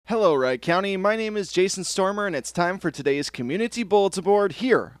Hello, Wright County. My name is Jason Stormer, and it's time for today's Community Bulletin Board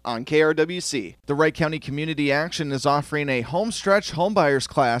here on KRWC. The Wright County Community Action is offering a homestretch homebuyers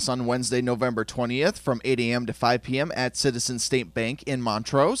class on Wednesday, November 20th from 8 a.m. to 5 p.m. at Citizens State Bank in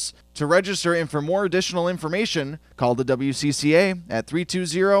Montrose. To register and for more additional information, call the WCCA at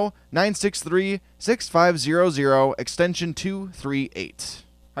 320-963-6500, extension 238.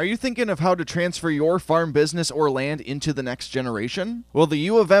 Are you thinking of how to transfer your farm business or land into the next generation? Well, the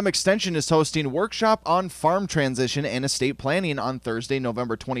U of M Extension is hosting Workshop on Farm Transition and Estate Planning on Thursday,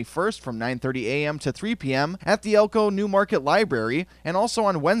 November 21st from 9:30 a.m. to 3 p.m. at the Elko New Market Library, and also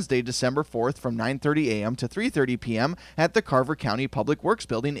on Wednesday, December 4th from 9:30 a.m. to 3:30 p.m. at the Carver County Public Works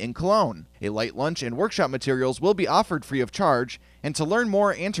Building in Cologne. A light lunch and workshop materials will be offered free of charge, and to learn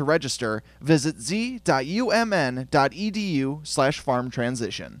more and to register, visit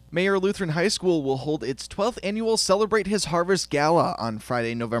z.umn.edu/farmtransition. Mayer Lutheran High School will hold its 12th annual Celebrate His Harvest Gala on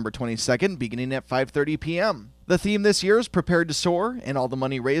Friday, November 22nd, beginning at 5:30 p.m. The theme this year is Prepared to Soar, and all the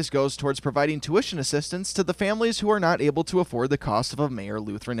money raised goes towards providing tuition assistance to the families who are not able to afford the cost of a Mayer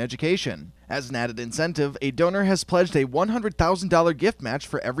Lutheran education. As an added incentive, a donor has pledged a $100,000 gift match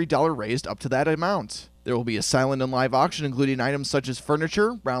for every dollar raised up to that amount. There will be a silent and live auction including items such as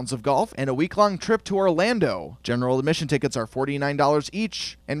furniture, rounds of golf, and a week-long trip to Orlando. General admission tickets are $49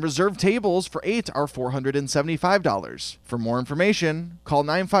 each, and reserved tables for 8 are $475. For more information, call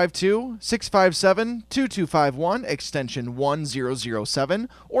 952-657-2251, extension 1007,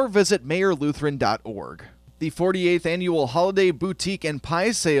 or visit mayerlutheran.org. The 48th Annual Holiday Boutique and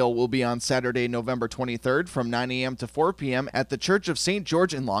Pie Sale will be on Saturday, November 23rd from 9 a.m. to 4 p.m. at the Church of St.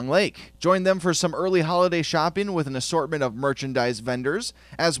 George in Long Lake. Join them for some early holiday shopping with an assortment of merchandise vendors,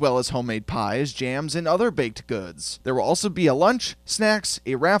 as well as homemade pies, jams, and other baked goods. There will also be a lunch, snacks,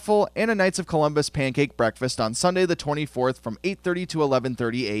 a raffle, and a Knights of Columbus pancake breakfast on Sunday the 24th from 8:30 to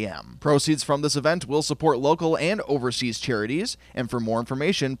 11:30 a.m. Proceeds from this event will support local and overseas charities, and for more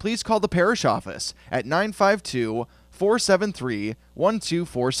information, please call the parish office at 952-473-1247.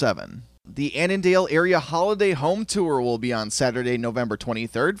 The Annandale Area Holiday Home Tour will be on Saturday, November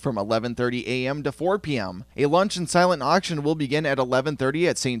 23rd from 11:30 a.m. to 4 p.m. A lunch and silent auction will begin at 11:30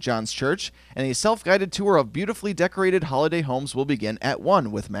 at St. John's Church, and a self-guided tour of beautifully decorated holiday homes will begin at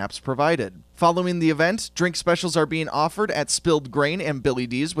 1 with maps provided. Following the event, drink specials are being offered at Spilled Grain and Billy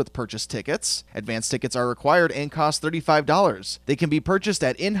D's with purchase tickets. Advance tickets are required and cost $35. They can be purchased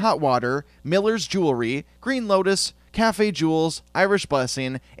at In Hot Water, Miller's Jewelry, Green Lotus, Cafe Jules, Irish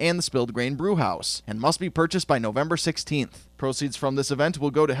Blessing, and the Spilled Grain Brew House, and must be purchased by November 16th. Proceeds from this event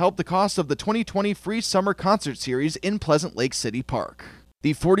will go to help the cost of the 2020 Free Summer Concert Series in Pleasant Lake City Park.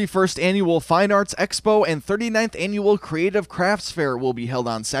 The 41st Annual Fine Arts Expo and 39th Annual Creative Crafts Fair will be held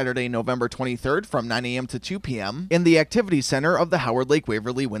on Saturday, November 23rd from 9 a.m. to 2 p.m. in the Activity Center of the Howard Lake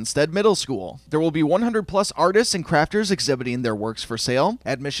Waverly Winstead Middle School. There will be 100-plus artists and crafters exhibiting their works for sale.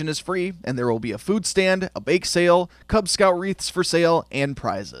 Admission is free, and there will be a food stand, a bake sale, Cub Scout wreaths for sale, and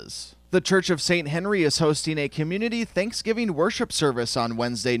prizes. The Church of St. Henry is hosting a community Thanksgiving worship service on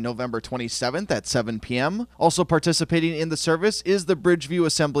Wednesday, November 27th at 7 p.m. Also participating in the service is the Bridgeview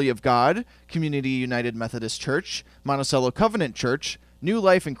Assembly of God, Community United Methodist Church, Monticello Covenant Church, New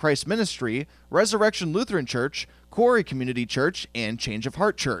Life in Christ Ministry, Resurrection Lutheran Church, Quarry Community Church, and Change of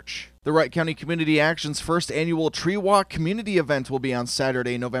Heart Church. The Wright County Community Action's first annual Tree Walk community event will be on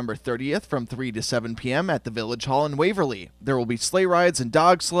Saturday, November 30th from 3 to 7 p.m. at the Village Hall in Waverly. There will be sleigh rides and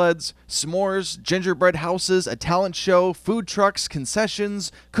dog sleds, s'mores, gingerbread houses, a talent show, food trucks,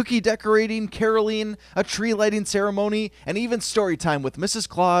 concessions, cookie decorating, caroling, a tree lighting ceremony, and even story time with Mrs.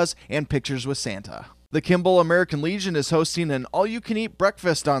 Claus and pictures with Santa. The Kimball American Legion is hosting an all-you-can-eat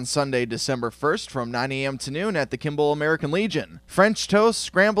breakfast on Sunday, December 1st from 9 a.m. to noon at the Kimball American Legion. French toast,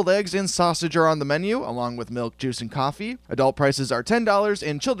 scrambled eggs, and sausage are on the menu, along with milk, juice, and coffee. Adult prices are $10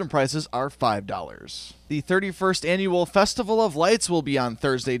 and children prices are $5. The 31st Annual Festival of Lights will be on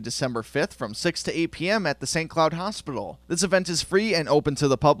Thursday, December 5th from 6 to 8 p.m. at the St. Cloud Hospital. This event is free and open to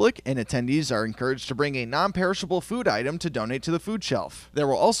the public, and attendees are encouraged to bring a non-perishable food item to donate to the food shelf. There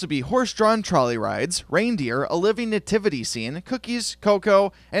will also be horse-drawn trolley rides, reindeer, a living nativity scene, cookies,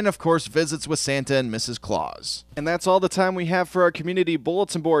 cocoa, and of course visits with Santa and Mrs. Claus. And that's all the time we have for our community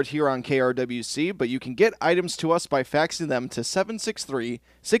bulletin board here on KRWC, but you can get items to us by faxing them to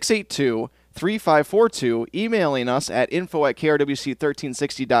 763-682-3542, emailing us at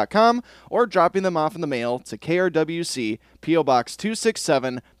info@krwc1360.com, or dropping them off in the mail to KRWC, P.O. Box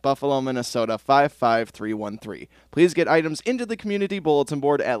 267, Buffalo, Minnesota 55313. Please get items into the community bulletin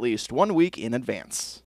board at least 1 week in advance.